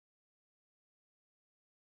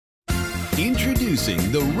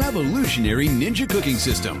Introducing the revolutionary Ninja cooking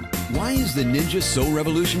system. Why is the Ninja so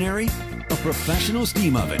revolutionary? A professional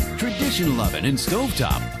steam oven, traditional oven and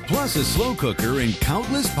stovetop, plus a slow cooker and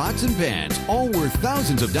countless pots and pans, all worth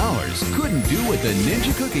thousands of dollars, couldn't do what the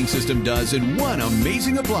Ninja cooking system does in one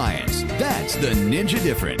amazing appliance. That's the Ninja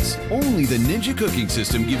difference. Only the Ninja cooking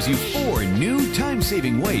system gives you 4 new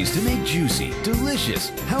time-saving ways to make juicy, delicious,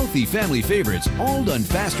 healthy family favorites, all done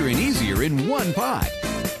faster and easier in one pot.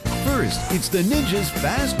 First, it's the Ninja's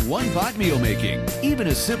fast one-pot meal making. Even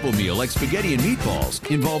a simple meal like spaghetti and meatballs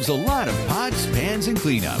involves a lot of pots, pans, and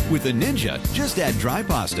cleanup. With the Ninja, just add dry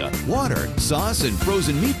pasta, water, sauce, and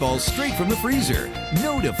frozen meatballs straight from the freezer.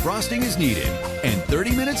 No defrosting is needed. And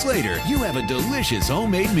 30 minutes later, you have a delicious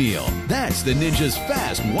homemade meal. That's the Ninja's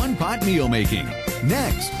fast one-pot meal making.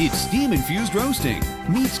 Next, it's steam-infused roasting.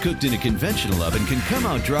 Meats cooked in a conventional oven can come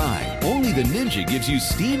out dry. Only the Ninja gives you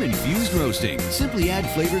steam-infused roasting. Simply add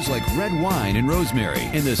flavors like red wine and rosemary,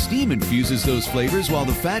 and the steam infuses those flavors while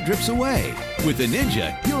the fat drips away. With the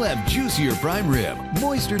Ninja, you'll have juicier prime rib,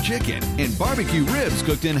 moister chicken, and barbecue ribs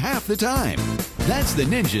cooked in half the time. That's the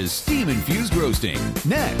Ninja's steam-infused roasting.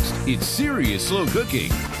 Next, it's serious slow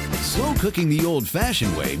cooking. Slow cooking the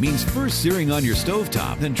old-fashioned way means first searing on your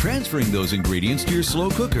stovetop, then transferring those ingredients to your slow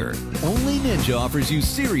cooker. Only Ninja offers you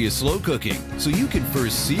serious slow cooking, so you can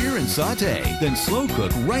first sear and saute, then slow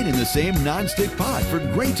cook right in the same non-stick pot for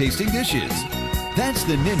great-tasting dishes. That's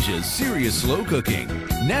the Ninja's serious slow cooking.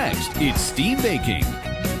 Next, it's steam baking.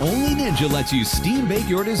 Only Ninja lets you steam bake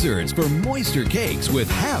your desserts for moister cakes with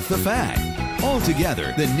half the fat.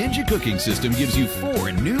 Altogether, the Ninja cooking system gives you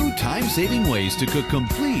 4 new time-saving ways to cook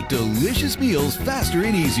complete, delicious meals faster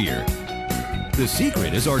and easier. The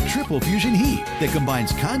secret is our triple fusion heat that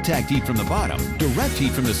combines contact heat from the bottom, direct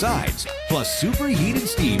heat from the sides, plus superheated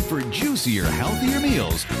steam for juicier, healthier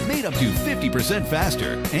meals made up to 50%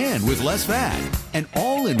 faster and with less fat. And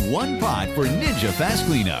all in one pot for Ninja fast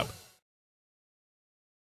cleanup.